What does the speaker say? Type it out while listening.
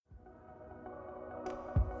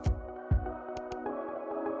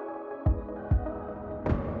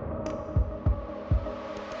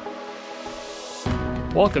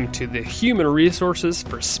Welcome to the Human Resources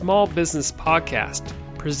for Small Business podcast,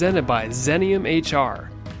 presented by Xenium HR.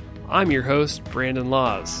 I'm your host, Brandon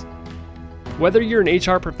Laws. Whether you're an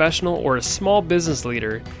HR professional or a small business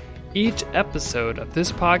leader, each episode of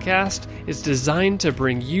this podcast is designed to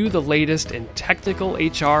bring you the latest in technical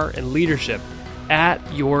HR and leadership at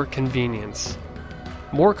your convenience.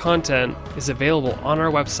 More content is available on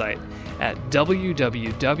our website at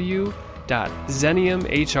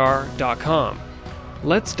www.xeniumhr.com.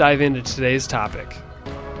 Let's dive into today's topic.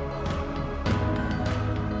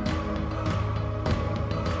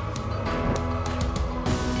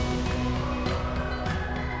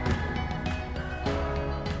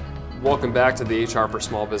 Welcome back to the HR for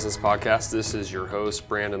Small Business podcast. This is your host,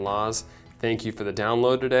 Brandon Laws. Thank you for the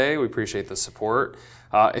download today. We appreciate the support.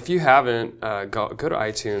 If you haven't, go to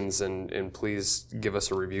iTunes and please give us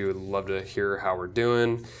a review. We'd love to hear how we're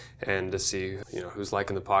doing and to see who's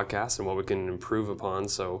liking the podcast and what we can improve upon.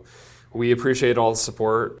 So we appreciate all the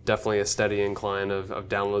support. Definitely a steady incline of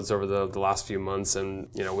downloads over the last few months, and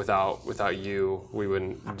without you, we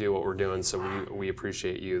wouldn't do what we're doing. So we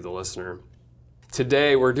appreciate you, the listener.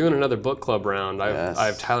 Today, we're doing another book club round. I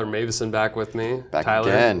have Tyler Mavison back with me. Tyler,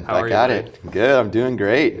 again. How are you? Good. I'm doing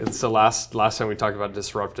great. It's the last time we talked about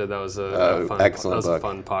Disrupted. That was a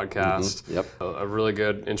fun podcast. Mm-hmm. Yep. A really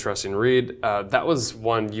good, interesting read. That was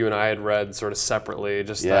one you and I had read sort of separately.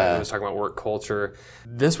 That it was talking about work culture.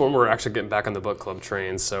 This one, we're actually getting back on the book club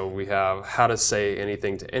train. So we have How to Say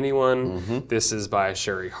Anything to Anyone. Mm-hmm. This is by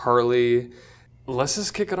Sherry Harley. Let's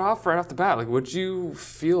just kick it off right off the bat. What'd you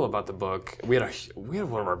feel about the book? We had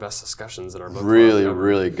one of our best discussions in our book club.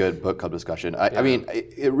 Really good book club discussion. I mean,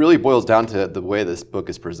 it really boils down to the way this book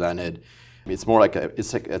is presented. It's more like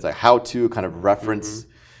it's a how-to kind of reference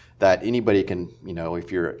that anybody can,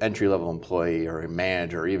 if you're an entry-level employee or a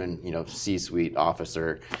manager or even, C-suite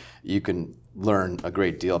officer, you can learn a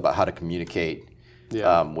great deal about how to communicate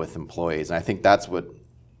with employees. And I think that's what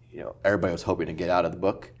everybody was hoping to get out of the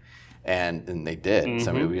book. And they did. Mm-hmm. So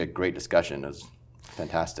I mean, we had a great discussion. It was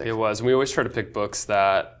fantastic. It was. And we always try to pick books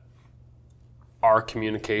that are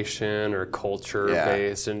communication or culture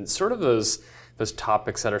based, and sort of those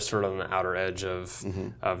topics that are sort of on the outer edge of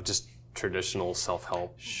just traditional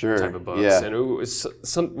self-help type of books. Yeah. And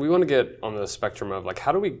we want to get on the spectrum of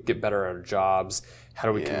how do we get better at our jobs? How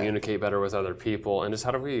do we communicate better with other people? And just how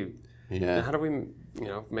do we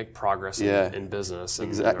make progress in business? And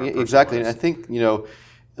exactly. And I think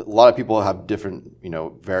a lot of people have different,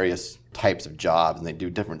 various types of jobs, and they do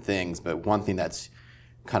different things. But one thing that's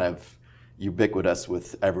kind of ubiquitous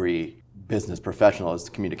with every business professional is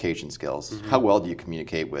communication skills. Mm-hmm. How well do you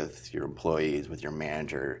communicate with your employees, with your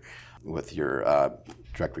manager, with your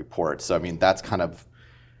direct reports? So, I mean, that's kind of,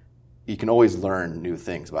 you can always learn new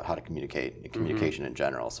things about how to communicate and communication in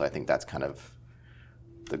general. So I think that's kind of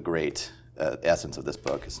the great essence of this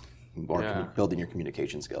book is building your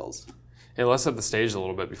communication skills. And let's set the stage a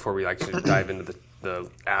little bit before we actually dive into the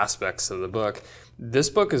aspects of the book. This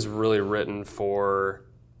book is really written for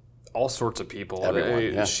all sorts of people.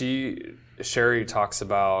 Everyone, Sherry talks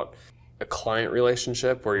about a client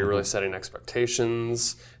relationship where you're really setting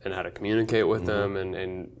expectations and how to communicate with them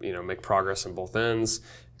and make progress on both ends.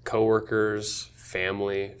 Coworkers,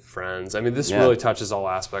 family, friends. I mean, this really touches all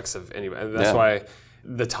aspects of anybody. That's why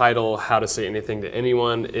the title, How to Say Anything to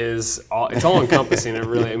Anyone, it's all encompassing. It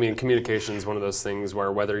really, communication is one of those things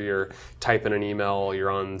where whether you're typing an email, you're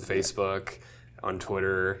on Facebook, on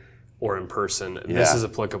Twitter, or in person, this is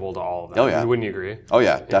applicable to all of that. Oh, yeah. Wouldn't you agree? Oh,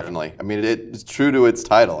 yeah, definitely. I mean, it's true to its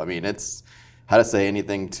title. I mean, it's how to say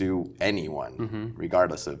anything to anyone,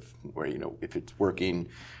 regardless of where, if it's work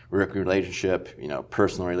relationship,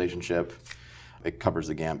 personal relationship. It covers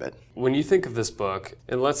the gambit. When you think of this book,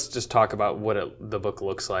 and let's just talk about what the book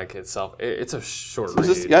looks like itself. It's a short read.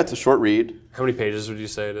 It's a short read. How many pages would you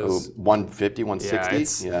say it is? 150,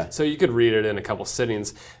 160. So you could read it in a couple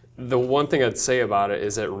sittings. The one thing I'd say about it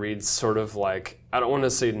is it reads sort of like, I don't want to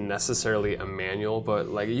say necessarily a manual, but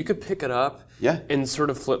you could pick it up and sort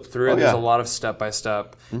of flip through it. There's a lot of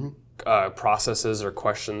step-by-step processes or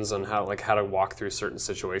questions on how to walk through certain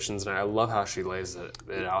situations, and I love how she lays it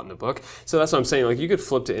out in the book. So that's what I'm saying. You could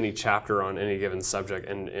flip to any chapter on any given subject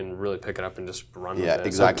and really pick it up and just run with it.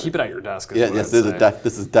 Exactly. So keep it at your desk.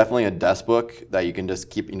 This is definitely a desk book that you can just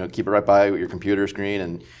keep it right by your computer screen,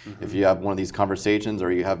 and if you have one of these conversations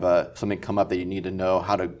or you have something come up that you need to know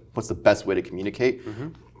what's the best way to communicate,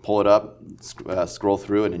 pull it up, scroll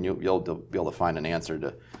through it, and you'll be able to find an answer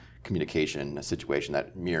to communication, a situation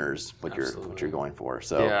that mirrors what you're going for.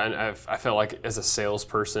 So yeah, and I felt like as a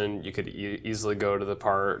salesperson, you could easily go to the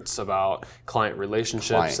parts about client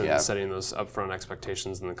relationships and setting those upfront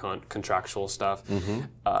expectations and the contractual stuff.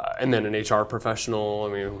 And then an HR professional,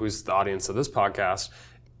 I mean, who's the audience of this podcast,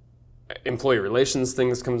 employee relations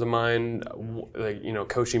things come to mind, like, you know,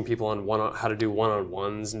 coaching people on how to do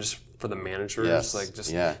one-on-ones and just for the managers,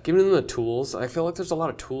 giving them the tools. I feel like there's a lot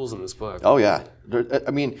of tools in this book. Oh yeah,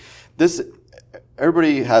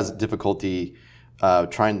 everybody has difficulty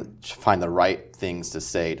trying to find the right things to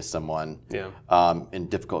say to someone in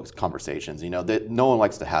difficult conversations. You know, no one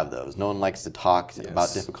likes to have those. No one likes to talk about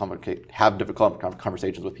have difficult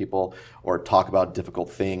conversations with people or talk about difficult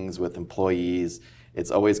things with employees. It's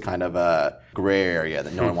always kind of a gray area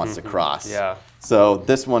that no one wants to cross. So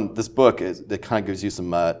this book it kind of gives you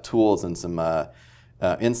some tools and some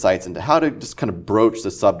insights into how to just kind of broach the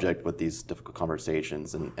subject with these difficult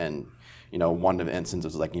conversations. And you know, one of the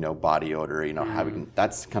instances was like, you know, body odor. You know,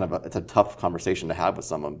 that's kind of it's a tough conversation to have with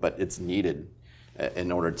someone, but it's needed in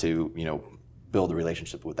order to, you know, build a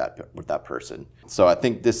relationship with that person. So I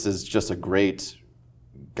think this is just a great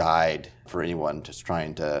guide for anyone just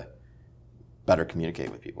trying to better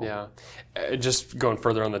communicate with people. Yeah. Just going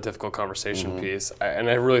further on the difficult conversation piece, and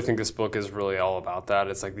I really think this book is really all about that.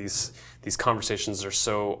 It's like these conversations are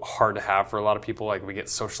so hard to have for a lot of people. Like we get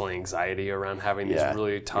social anxiety around having these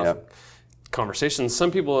really tough conversations.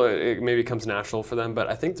 Some people, it maybe comes natural for them, but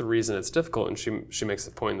I think the reason it's difficult, and she makes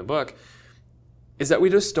the point in the book, is that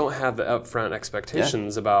we just don't have the upfront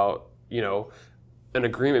expectations about, you know, an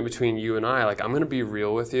agreement between you and I, like I'm going to be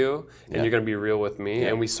real with you and you're going to be real with me,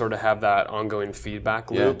 and we sort of have that ongoing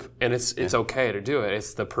feedback loop, and it's okay to do it.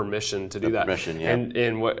 It's the permission to do that.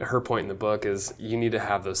 And what her point in the book is, you need to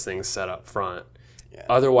have those things set up front.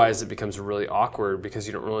 Otherwise, it becomes really awkward because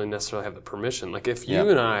you don't really necessarily have the permission. Like if you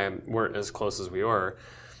and I weren't as close as we are,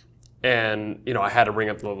 and, you know, I had to bring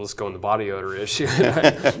up let's go in the body odor issue.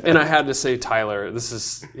 And I had to say, Tyler, this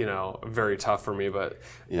is, you know, very tough for me. But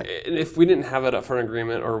if we didn't have that upfront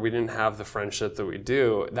agreement, or we didn't have the friendship that we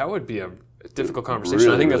do, that would be a difficult conversation.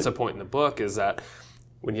 I think that's a point in the book, is that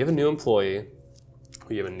when you have a new employee,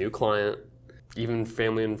 when you have a new client, even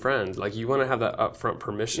family and friends, like you want to have that upfront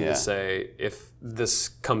permission to say, if this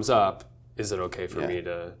comes up, is it okay for me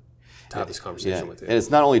to have this conversation with you? And it's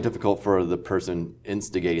not only difficult for the person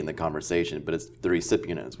instigating the conversation, but it's the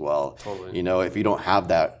recipient as well. Totally. You know, if you don't have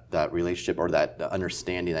that relationship or that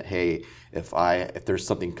understanding that, hey, if there's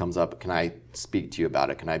something comes up, can I speak to you about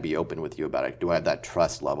it? Can I be open with you about it? Do I have that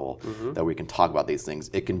trust level that we can talk about these things?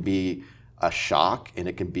 It can be a shock, and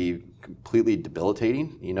it can be completely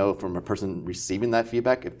debilitating, you know, from a person receiving that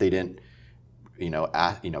feedback if they didn't, you know,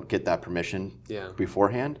 get that permission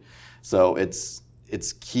beforehand. So it's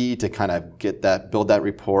key to kind of build that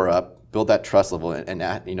rapport up, build that trust level, and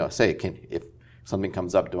you know, say, if something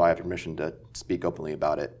comes up, do I have permission to speak openly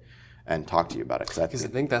about it and talk to you about it? Because I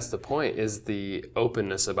think that's the point, is the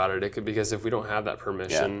openness about it. Because if we don't have that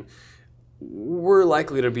permission, we're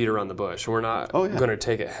likely to beat around the bush. We're not going to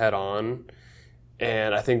take it head on.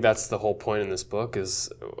 And I think that's the whole point in this book,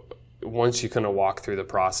 is once you kind of walk through the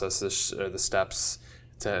process, the steps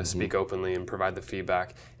to speak openly and provide the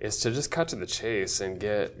feedback, is to just cut to the chase and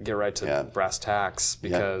get right to brass tacks.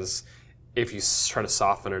 Because if you try to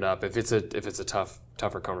soften it up, if it's a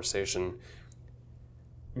tougher conversation,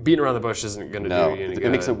 beating around the bush isn't going to do you any good. It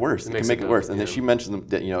makes it worse. It can make it worse. And then she mentioned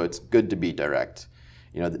that, you know, it's good to be direct.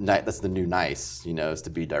 You know, that's the new nice, you know, is to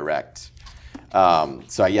be direct.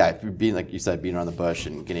 So if you're being, like you said, beating around the bush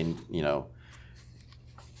and getting, you know,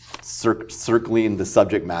 circling the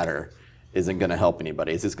subject matter isn't going to help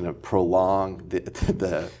anybody. It's just going to prolong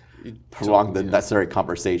the necessary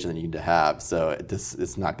conversation that you need to have. So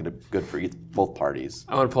it's not going to be good for both parties.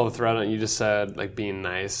 I want to pull the thread on you just said, like, being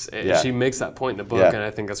nice. And she makes that point in the book, and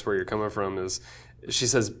I think that's where you're coming from. Is she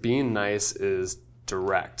says being nice is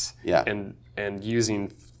direct, and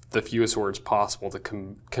using the fewest words possible to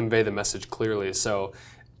convey the message clearly. So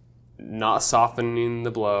not softening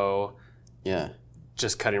the blow,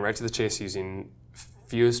 just cutting right to the chase, using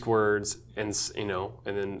fewest words, and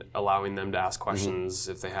then allowing them to ask questions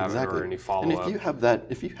if they have it, or any follow up. And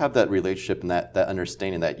if you have that relationship and that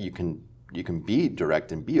understanding that you can be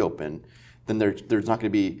direct and be open, then there's not going to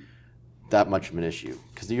be that much of an issue,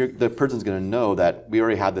 because the person's going to know that we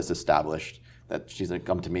already had this established, that she's going to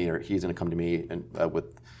come to me or he's going to come to me and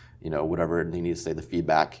with, you know, whatever they need to say, the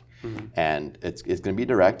feedback, and it's going to be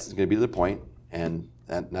direct. It's going to be to the point, and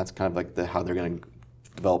that's kind of like how they're going to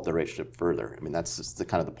develop the relationship further. I mean, that's just the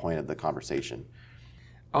kind of the point of the conversation.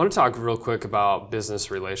 I want to talk real quick about business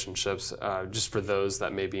relationships, just for those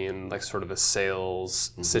that may be in like sort of a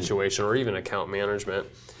sales situation or even account management.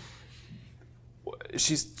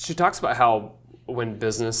 She talks about how when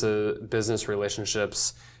business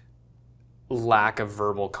relationships lack a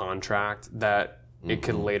verbal contract, that it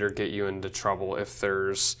could later get you into trouble if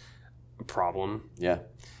there's a problem. Yeah.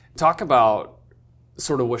 Talk about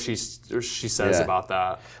sort of what she says about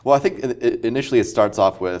that. Well, I think initially it starts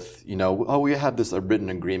off with, we have this written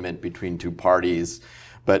agreement between two parties,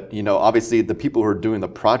 but, obviously the people who are doing the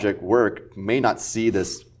project work may not see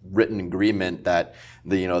this written agreement that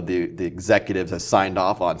the executives have signed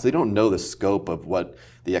off on. So they don't know the scope of what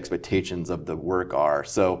the expectations of the work are.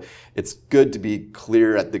 So it's good to be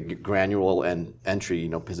clear at the granular and entry,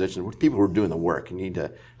 position with people who are doing the work. You need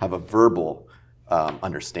to have a verbal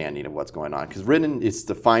understanding of what's going on, because written, it's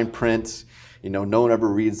the fine print. No one ever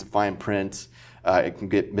reads the fine print. It can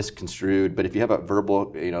get misconstrued. But if you have a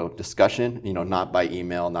verbal, discussion, not by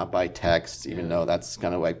email, not by text, even though that's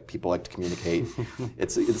kind of like people like to communicate,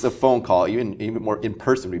 it's a phone call. Even more in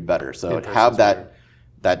person would be better. So have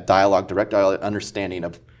that dialogue, direct dialogue, understanding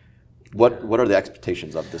of what are the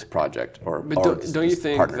expectations of this project or don't you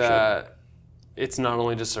think partnership. That it's not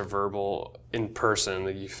only just a verbal in person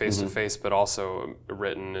that you face to face, but also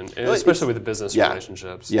written, and especially with the business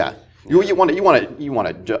relationships. Yeah, you want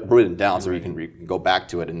to written down so you can go back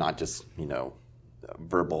to it and not just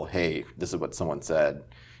verbal. Hey, this is what someone said.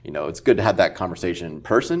 It's good to have that conversation in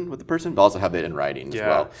person with the person, but also have it in writing as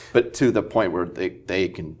well. But to the point where they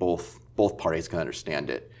can both parties can understand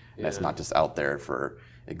it, and it's not just out there for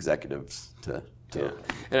executives to.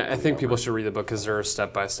 And I think people should read the book because there are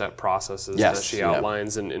step-by-step processes that she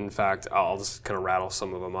outlines. And in fact, I'll just kind of rattle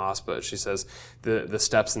some of them off, but she says the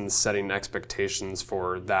steps in setting expectations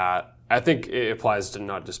for that. I think it applies to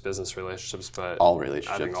not just business relationships, but all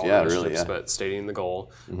relationships. I think all relationships, but stating the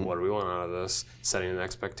goal. What do we want out of this? Setting the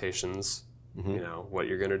expectations. What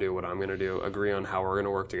you're going to do, what I'm going to do. Agree on how we're going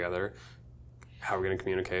to work together. How we're going to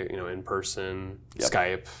communicate. In person,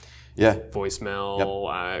 Skype.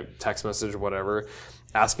 Voicemail, text message, whatever,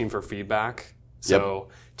 asking for feedback. So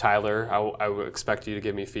Tyler, I would expect you to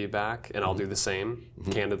give me feedback, and I'll do the same,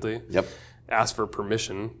 candidly. Ask for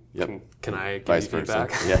permission. Can I give you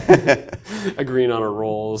feedback? Agreeing on our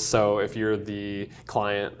roles. So if you're the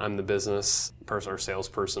client, I'm the business person or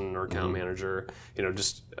salesperson or account manager,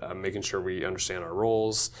 just making sure we understand our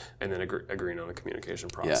roles, and then agreeing on a communication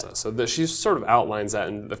process. So she sort of outlines that,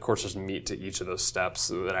 and of course there's meat to each of those steps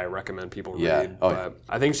that I recommend people read. But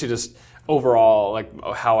I think she just, overall, like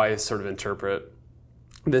how I sort of interpret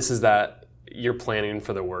this is that you're planning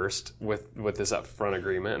for the worst with this upfront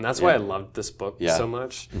agreement, and that's why I loved this book so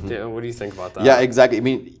much. What do you think about that? Yeah, exactly. I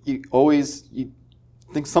mean, you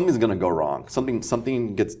think something's going to go wrong.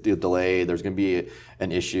 Something gets delayed. There's going to be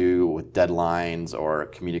an issue with deadlines or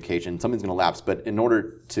communication. Something's going to lapse. But in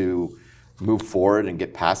order to move forward and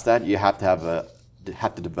get past that, you have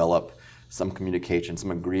to develop some communication,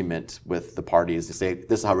 some agreement with the parties to say,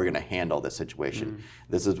 this is how we're going to handle this situation.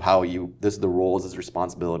 This is the roles, this is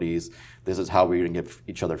responsibilities. This is how we're going to give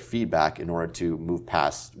each other feedback in order to move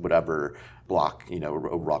past whatever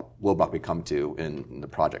roadblock we come to in the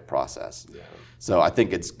project process. So I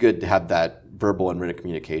think it's good to have that verbal and written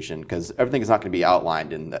communication, because everything is not going to be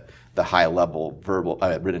outlined in the high level verbal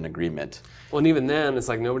written agreement. Well, and even then, it's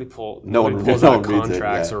like nobody pulls out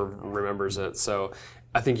contracts or remembers it. So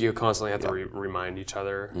I think you constantly have to remind each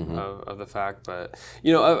other of the fact. But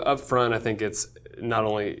up front, I think it's not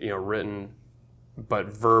only written, but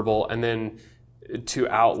verbal, and then to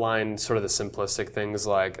outline sort of the simplistic things.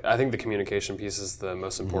 Like, I think the communication piece is the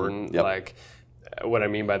most important. Like, what I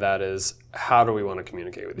mean by that is, how do we want to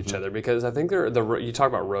communicate with each other? Because I think you talk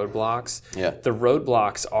about roadblocks. The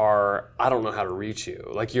roadblocks are, I don't know how to reach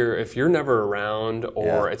you. Like, if you're never around,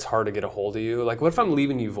 or it's hard to get a hold of you. Like, what if I'm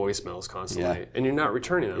leaving you voicemails constantly and you're not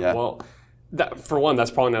returning them? Well, for one,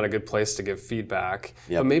 that's probably not a good place to give feedback.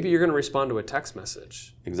 But maybe you're going to respond to a text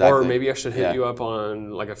message. Or maybe I should hit you up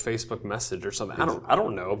on like a Facebook message or something. I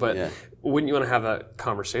don't know. But wouldn't you want to have that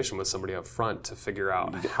conversation with somebody up front to figure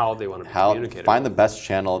out how they want to be communicated? Find the best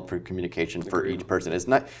channel for communication for each person.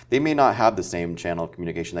 They may not have the same channel of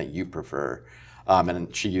communication that you prefer.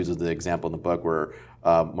 And she uses the example in the book where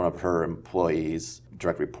one of her employees,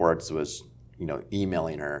 direct reports, was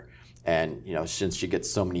emailing her. And since she gets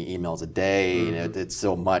so many emails a day, it's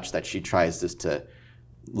so much that she tries just to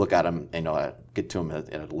look at them and get to them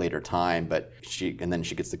at a later time. But then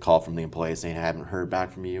she gets the call from the employee saying, "I haven't heard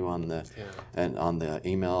back from you on the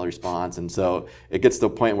email response." And so it gets to a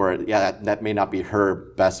point where that may not be her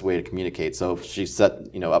best way to communicate. So she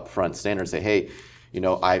set upfront standards, say, "Hey,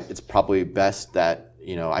 it's probably best that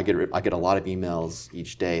I get a lot of emails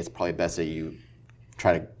each day. It's probably best that you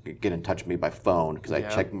try to get in touch with me by phone, because I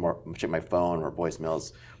check my phone or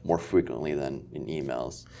voicemails more frequently than in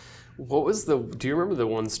emails. Do you remember the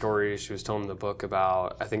one story she was telling in the book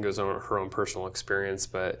about, I think it was her own personal experience,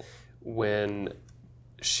 but when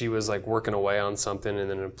she was like working away on something and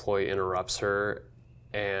then an employee interrupts her,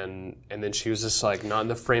 and then she was just like not in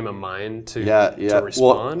the frame of mind to respond?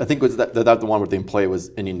 Well, I think it was that the one where the employee was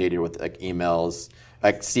inundated with like emails,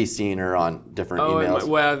 like CCing her on different emails.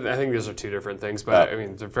 Well, I think those are two different things, but I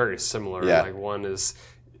mean, they're very similar. Yeah. Like one is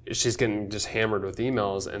she's getting just hammered with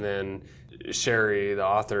emails, and then Sherry, the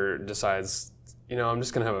author, decides, I'm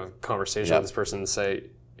just going to have a conversation with this person and say,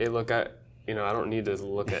 hey, look, I don't need to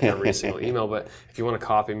look at every single email, but if you want to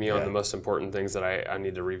copy me on the most important things that I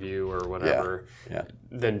need to review or whatever,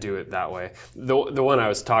 then do it that way. The one I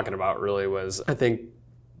was talking about really was, I think,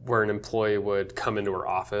 where an employee would come into her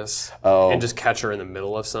office and just catch her in the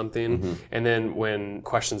middle of something. And then when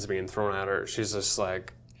questions are being thrown at her, she's just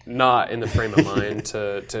like not in the frame of mind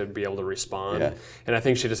to be able to respond. Yeah. And I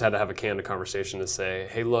think she just had to have a candid conversation to say,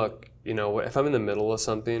 hey, look, if I'm in the middle of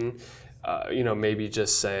something, maybe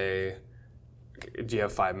just say, do you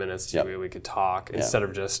have 5 minutes? We could talk, instead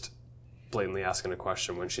of just blatantly asking a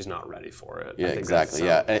question when she's not ready for it. Yeah, exactly.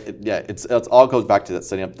 It's all goes back to that,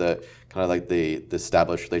 setting up the kind of like the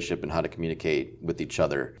established relationship and how to communicate with each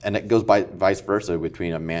other, and it goes by vice versa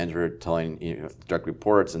between a manager telling direct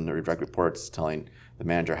reports and the direct reports telling the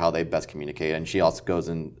manager how they best communicate. And she also goes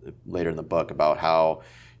in later in the book about how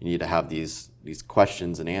you need to have these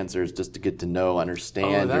questions and answers just to get to know,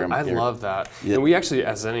 understand. I love that. Yeah. And we actually,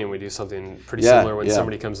 as Xenium, we do something pretty similar. When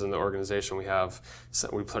somebody comes in the organization, we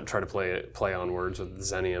try to play on words with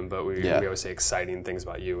Xenium, but we always say exciting things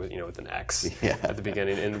about you, with an X at the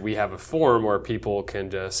beginning. And we have a form where people can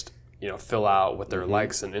just fill out what their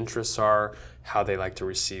likes and interests are, how they like to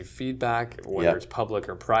receive feedback, whether it's public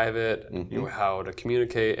or private, how to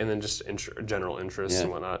communicate, and then just general interests and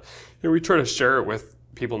whatnot. We try to share it with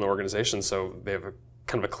people in the organization so they have a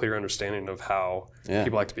kind of a clear understanding of how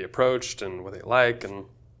people like to be approached and what they like. And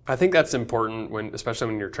I think that's important, especially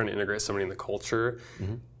when you're trying to integrate somebody in the culture,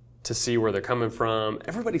 to see where they're coming from.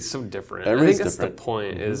 Everybody's so different. I think that's the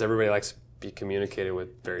point, is everybody likes to be communicated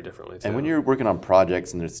with very differently too. And when you're working on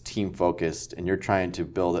projects and it's team focused and you're trying to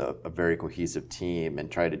build a very cohesive team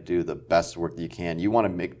and try to do the best work that you can, you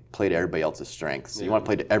want to play to everybody else's strengths. You want to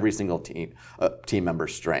play to every single team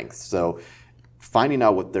member's strengths. So finding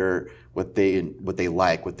out what they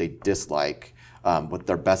like, what they dislike, what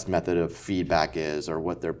their best method of feedback is,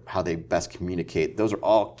 or how they best communicate. Those are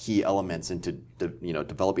all key elements into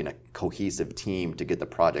developing a cohesive team to get the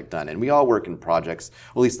project done. And we all work in projects.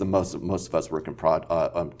 At least most of us work in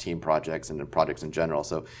team projects and in projects in general.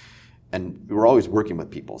 So, and we're always working with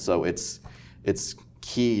people. So it's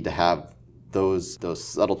key to have those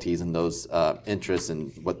subtleties and those interests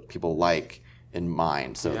and what people like in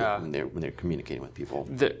mind, so when they're communicating with people.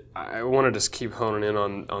 I want to just keep honing in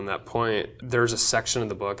on that point. There's a section in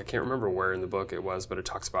the book, I can't remember where in the book it was, but it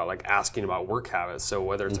talks about like asking about work habits. So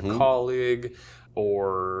whether it's a colleague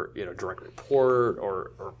or direct report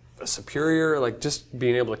or a superior, like just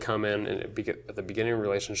being able to come in and at the beginning of a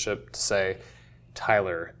relationship to say,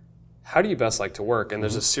 Tyler, how do you best like to work? And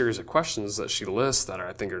there's a series of questions that she lists that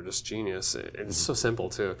I think are just genius. It's so simple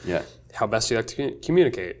too. Yeah. How best do you like to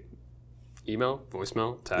communicate? Email,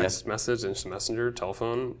 voicemail, text, message, instant messenger,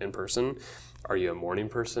 telephone, in person. Are you a morning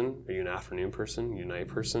person? Are you an afternoon person? Are you a night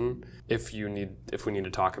person? If we need to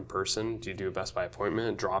talk in person, do you do a best by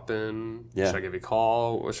appointment, drop in? Should I give you a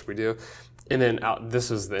call? What should we do? And then this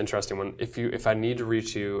is the interesting one. If I need to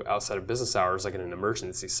reach you outside of business hours, like in an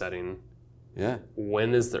emergency setting,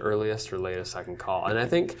 when is the earliest or latest I can call? And I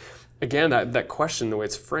think, again, that question, the way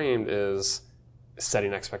it's framed is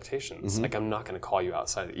setting expectations. Like, I'm not going to call you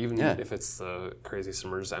outside, even if it's the craziest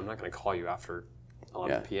emergency. I'm not going to call you after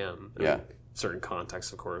 11 p.m. In certain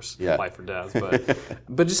contexts, of course, life or death.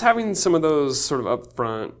 But just having some of those sort of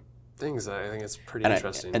upfront things, I think it's pretty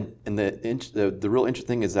interesting. And the real interesting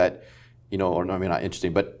thing is that, or no, I mean not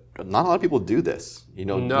interesting, but not a lot of people do this.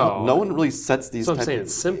 No one really sets these. So I'm saying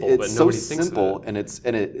it's simple, but nobody thinks of it. It's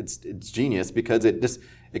simple, and it's genius because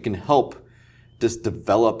it can help just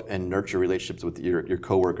develop and nurture relationships with your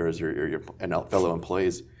coworkers or your fellow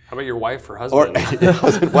employees. How about your wife or husband? Or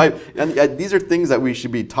husband, wife. And these are things that we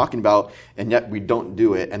should be talking about, and yet we don't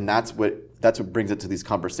do it. And that's what brings it to these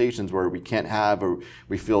conversations where we can't have, or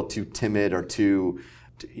we feel too timid or too,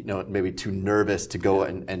 maybe too nervous to go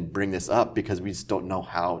and bring this up because we just don't know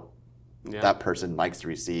how that person likes to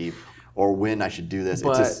receive or when I should do this.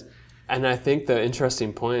 And I think the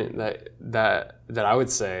interesting point that I would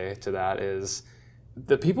say to that is,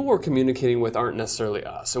 the people we're communicating with aren't necessarily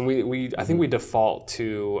us, and I think we default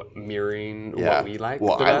to mirroring what we like.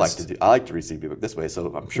 Well, the best. I like to receive feedback this way, so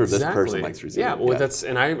I'm sure this person likes to receive. Yeah, well, that's,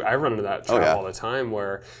 and I run into that trap all the time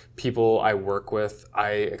where people I work with,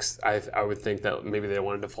 I would think that maybe they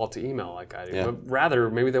want to default to email like I do, but rather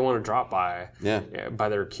maybe they want to drop by by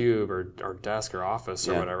their cube or desk or office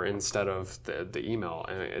or whatever instead of the email,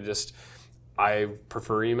 and it just. I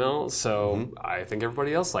prefer email, so I think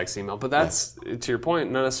everybody else likes email. But that's, to your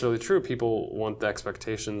point, not necessarily true. People want the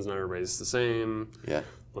expectations, not everybody's the same. Yeah.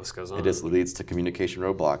 List goes on. It just leads to communication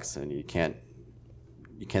roadblocks, and you can't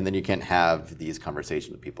have these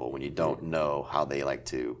conversations with people when you don't know how they like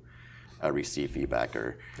to receive feedback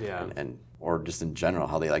or or just in general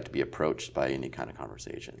how they like to be approached by any kind of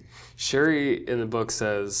conversation. Sherry in the book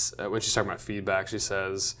says, when she's talking about feedback, she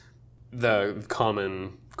says the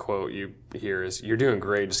common quote you hear is, "You're doing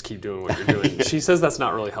great, just keep doing what you're doing." She says that's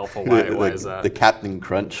not really helpful. Why is that? The Captain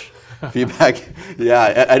Crunch feedback. Yeah,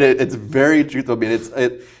 it's very truthful. I mean,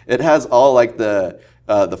 it has all like the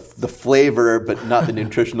flavor, but not the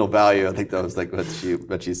nutritional value. I think that was like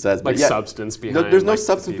what she says. But substance behind. There's no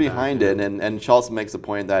substance behind it, and she also makes the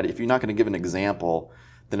point that if you're not going to give an example,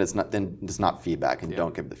 then it's not feedback, and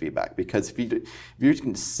don't give the feedback, because if you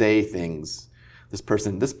can say things, this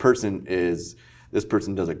person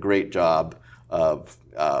does a great job of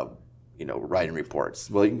writing reports.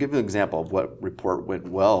 Well, you can give an example of what report went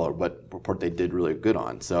well or what report they did really good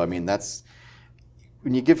on. So I mean, that's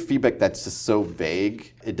when you give feedback that's just so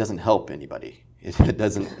vague, it doesn't help anybody. It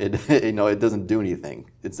doesn't do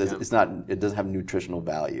anything. It doesn't have nutritional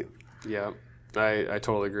value. Yeah. I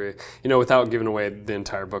totally agree. Without giving away the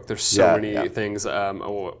entire book, there's so many things I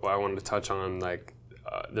wanted to touch on, like.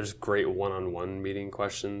 There's great one-on-one meeting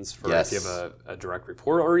questions for if you have a direct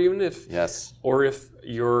report, or even if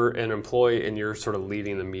you're an employee and you're sort of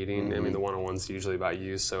leading the meeting. I mean, the one-on-one's usually about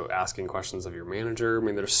you, so asking questions of your manager. I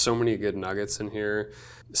mean, there's so many good nuggets in here.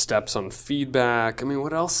 Steps on feedback. I mean,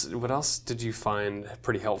 what else did you find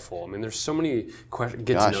pretty helpful? I mean, there's so many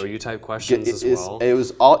get to know you type questions as well. It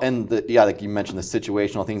was all, and like you mentioned, the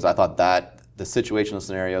situational things. I thought that the situational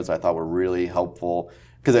scenarios I thought were really helpful.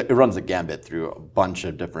 Because it runs a gambit through a bunch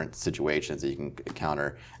of different situations that you can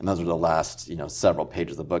encounter, and those are the last several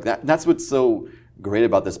pages of the book. That's what's so great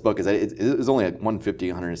about this book, is that it is only like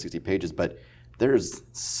 160 pages, but there's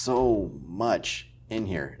so much in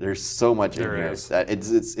here. There's so much in here that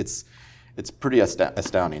it's pretty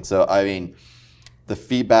astounding. So I mean, the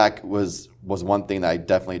feedback was one thing that I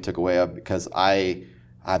definitely took away of, because I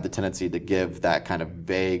have the tendency to give that kind of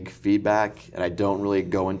vague feedback, and I don't really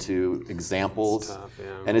go into examples. It's tough,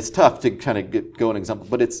 and it's tough to kind of go an example,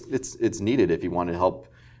 but it's needed if you want to help,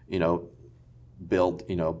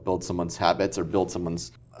 build someone's habits or build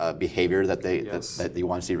someone's behavior that they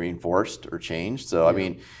want to see reinforced or changed. So I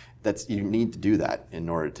mean, you need to do that in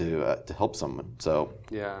order to help someone. So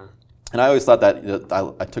and I always thought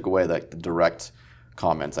that I took away like the direct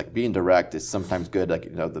comments. Like, being direct is sometimes good.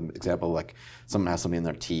 Like, the example, like someone has something in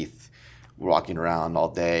their teeth, walking around all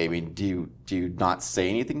day. I mean, do you not say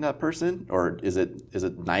anything to that person, or is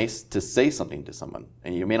it nice to say something to someone?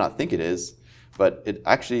 And you may not think it is, but it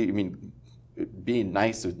actually, I mean, being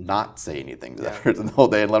nice to not say anything to that person the whole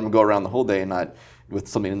day and let them go around the whole day and not with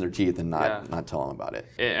something in their teeth and not tell them about it.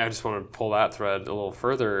 I just want to pull that thread a little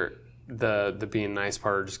further. The being nice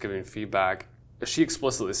part, or just giving feedback. She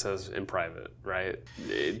explicitly says in private, right?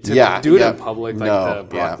 To do it in public, like the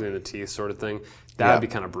broccoli in the teeth sort of thing, that would be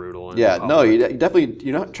kind of brutal.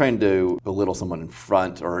 You're not trying to belittle someone in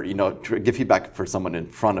front, or give feedback for someone in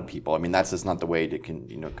front of people. I mean, that's just not the way to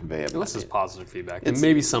convey it. Unless it's positive feedback, and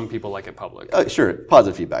maybe some people like it public. Sure,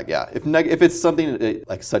 positive feedback. Yeah, if it's something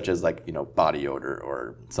like such as body odor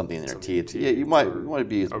or something in their teeth, you want to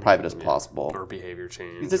be as private as possible. Or behavior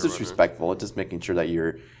change. It's just respectful. It's just making sure that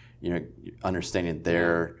you're understanding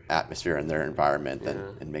their atmosphere and their environment,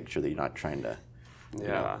 and make sure that you're not trying to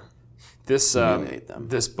humiliate them.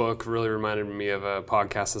 This book really reminded me of a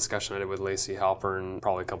podcast discussion I did with Lacey Halpern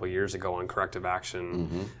probably a couple of years ago on corrective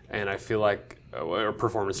action. And I feel like or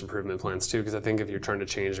performance improvement plans too, because I think if you're trying to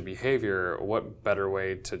change a behavior, what better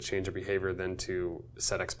way to change a behavior than to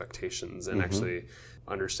set expectations and actually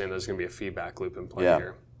understand there's going to be a feedback loop in play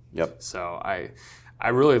here. Yep. So I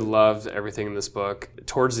really loved everything in this book.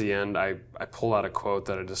 Towards the end, I pulled out a quote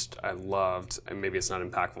that I loved, and maybe it's not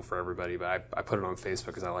impactful for everybody, but I put it on Facebook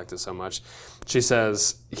because I liked it so much. She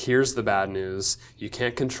says, "Here's the bad news. You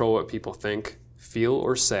can't control what people think, feel,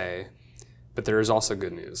 or say, but there is also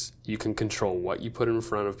good news. You can control what you put in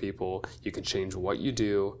front of people. You can change what you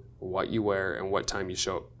do, what you wear, and what time you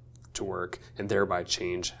show up to work, and thereby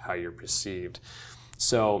change how you're perceived."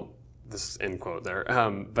 So this end quote there.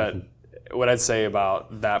 But what I'd say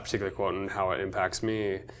about that particular quote and how it impacts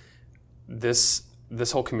me, this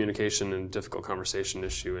whole communication and difficult conversation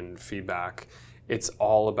issue and feedback, it's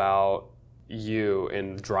all about you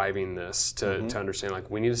and driving this to understand, like,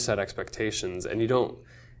 we need to set expectations, and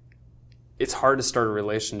it's hard to start a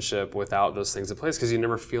relationship without those things in place because you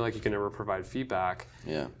never feel like you can ever provide feedback.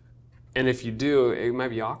 Yeah. And if you do, it might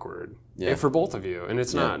be awkward for both of you, and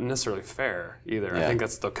it's not necessarily fair either. I think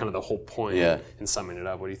that's the kind of the whole point in summing it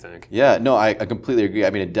up. What do you think? Yeah, no, I completely agree. I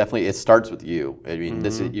mean, it starts with you. I mean,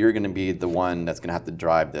 you're going to be the one that's going to have to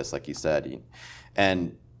drive this, like you said,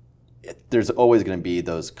 and there's always going to be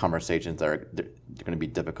those conversations that are they're going to be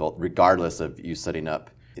difficult, regardless of you setting up,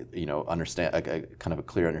 understand a kind of a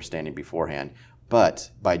clear understanding beforehand. But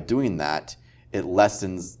by doing that, it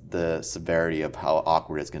lessens the severity of how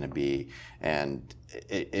awkward it's going to be, and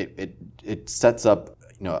it sets up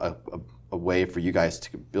a way for you guys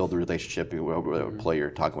to build a relationship with whatever employee you're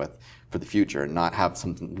talking with for the future, and not have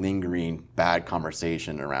some lingering bad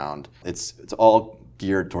conversation around. It's all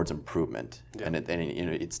geared towards improvement, and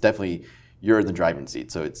it's definitely you're in the driving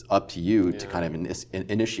seat, so it's up to you to kind of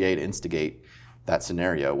instigate that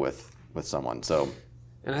scenario with someone. So.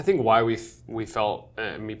 And I think why we felt,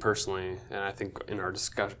 me personally, and I think in our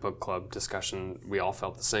book club discussion, we all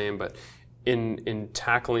felt the same, but in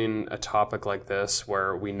tackling a topic like this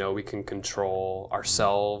where we know we can control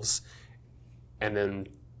ourselves and then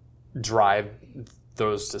drive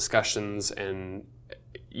those discussions, and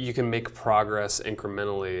you can make progress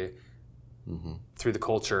incrementally through the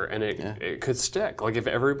culture, and it could stick. Like if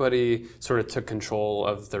everybody sort of took control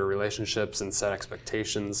of their relationships and set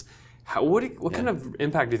expectations, what kind of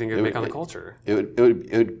impact do you think it would make on the culture? It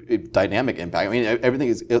would dynamic impact. I mean,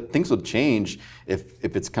 things will change if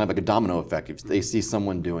it's kind of like a domino effect. If they see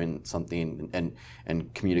someone doing something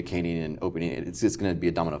and communicating and opening, it's going to be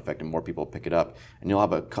a domino effect, and more people pick it up, and you'll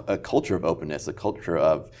have a culture of openness, a culture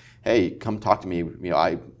of, hey, come talk to me.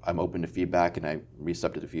 I'm open to feedback and I'm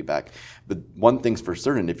receptive to feedback. But one thing's for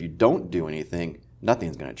certain: if you don't do anything,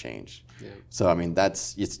 nothing's going to change. Yeah. So I mean,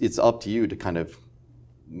 it's up to you to kind of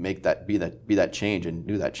make that be that change and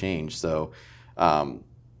do that change. So, and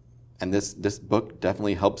this book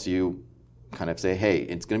definitely helps you kind of say, hey,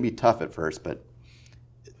 it's going to be tough at first, but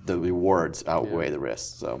the rewards outweigh the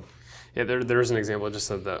risks. So. Yeah, there's an example just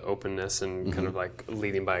of the openness and kind of like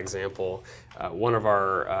leading by example. One of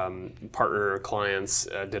our partner clients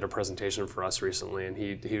did a presentation for us recently, and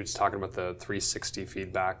he was talking about the 360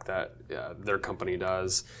 feedback that their company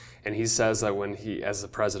does. And he says that when he, as the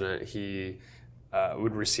president, he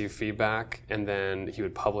would receive feedback and then he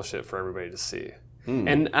would publish it for everybody to see.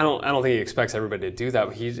 And I don't think he expects everybody to do that,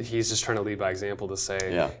 but he's just trying to lead by example to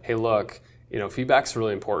say, hey, look, feedback's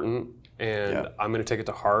really important. And I'm going to take it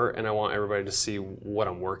to heart, and I want everybody to see what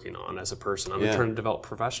I'm working on as a person. I'm trying to develop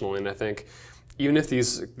professionally, and I think even if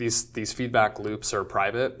these feedback loops are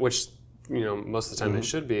private, which most of the time they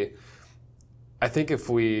should be, I think if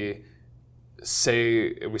we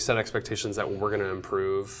set expectations that we're going to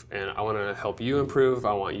improve, and I want to help you improve,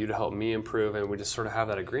 I want you to help me improve, and we just sort of have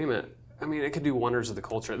that agreement. I mean, it could do wonders of the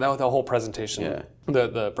culture. That the whole presentation,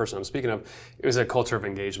 the person I'm speaking of, it was a culture of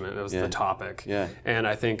engagement. That was the topic. Yeah. And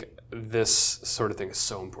I think this sort of thing is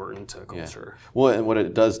so important to culture. Yeah. Well, and what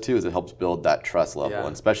it does too is it helps build that trust level,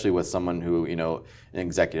 and especially with someone who, an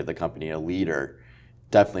executive of the company, a leader,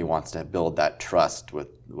 definitely wants to build that trust with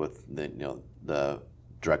the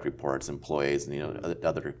direct reports, employees, and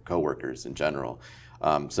other coworkers in general.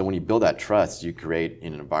 So when you build that trust, you create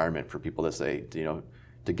an environment for people to say,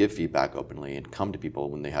 to give feedback openly and come to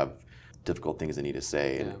people when they have difficult things they need to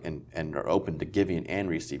say, and are open to giving and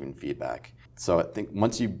receiving feedback. So I think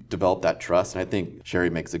once you develop that trust, and I think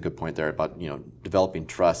Sherry makes a good point there about developing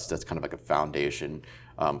trust, that's kind of like a foundation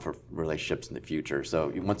for relationships in the future.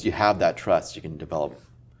 So once you have that trust, you can develop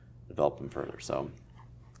them further. So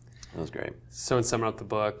that was great. So in summing up the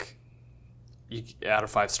book, out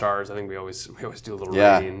of 5 stars, I think we always do a little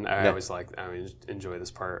rating. I always enjoy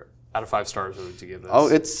this part. Out of 5 stars, what would you give this? Oh,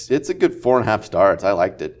 it's a good 4.5 stars. I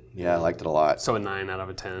liked it. Yeah, I liked it a lot. So a 9 out of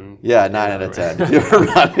a 10? Yeah, 9 out of 10.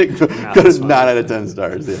 Good as 9 out of 10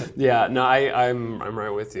 stars. Yeah. No, I'm right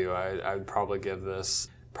with you. I would probably give this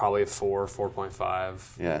probably a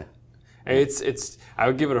 4.5. Yeah. And I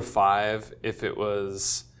would give it a 5 if it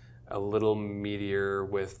was a little meatier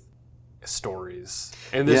with stories.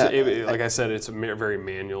 And this, like I said, it's very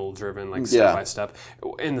manual driven, like step by step.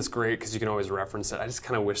 And it's great because you can always reference it. I just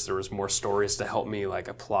kind of wish there was more stories to help me like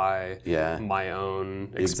apply my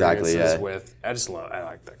own experiences with. I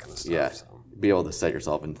like that kind of stuff. Yeah. So. be able to set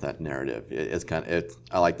yourself into that narrative.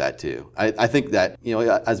 I like that too. I think that,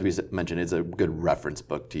 as we mentioned, it's a good reference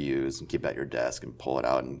book to use and keep at your desk and pull it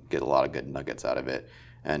out and get a lot of good nuggets out of it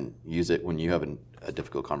and use it when you have a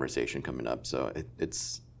difficult conversation coming up. So it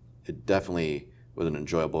definitely was an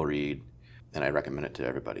enjoyable read, and I recommend it to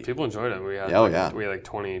everybody. People enjoyed it. We had we had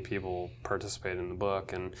 20 people participate in the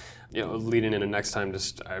book, and leading into next time,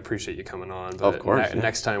 I appreciate you coming on. But of course.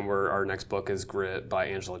 Next time, our next book is Grit by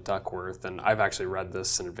Angela Duckworth, and I've actually read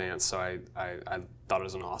this in advance, so I thought it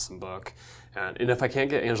was an awesome book. And if I can't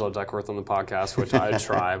get Angela Duckworth on the podcast, which I'd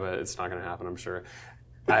try, but it's not going to happen, I'm sure.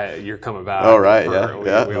 You're coming back. Oh, right,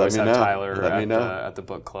 We always have Tyler at the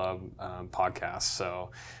book club podcast.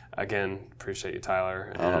 So, again, appreciate you,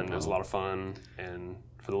 Tyler. And it was a lot of fun. And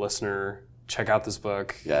for the listener, check out this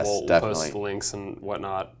book. Yes, we'll definitely. Post the links and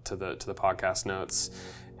whatnot to the podcast notes.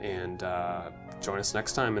 And join us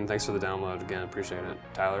next time. And thanks for the download. Again, appreciate it.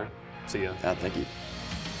 Tyler, see ya. Yeah, thank you.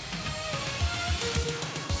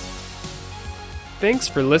 Thanks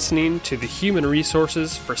for listening to the Human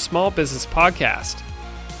Resources for Small Business podcast.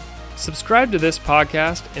 Subscribe to this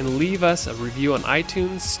podcast and leave us a review on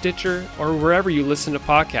iTunes, Stitcher, or wherever you listen to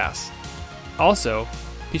podcasts. Also,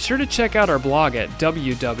 be sure to check out our blog at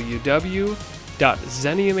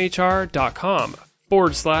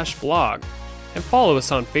www.xeniumhr.com/blog and follow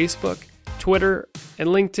us on Facebook, Twitter, and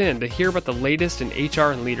LinkedIn to hear about the latest in HR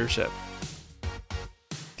and leadership.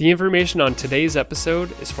 The information on today's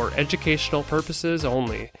episode is for educational purposes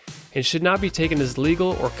only and should not be taken as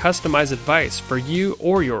legal or customized advice for you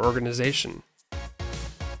or your organization.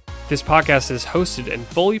 This podcast is hosted and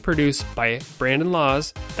fully produced by Brandon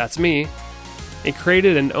Laws, that's me, and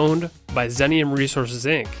created and owned by Xenium Resources,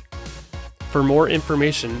 Inc. For more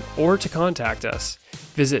information or to contact us,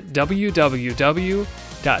 visit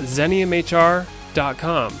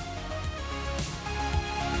www.xeniumhr.com.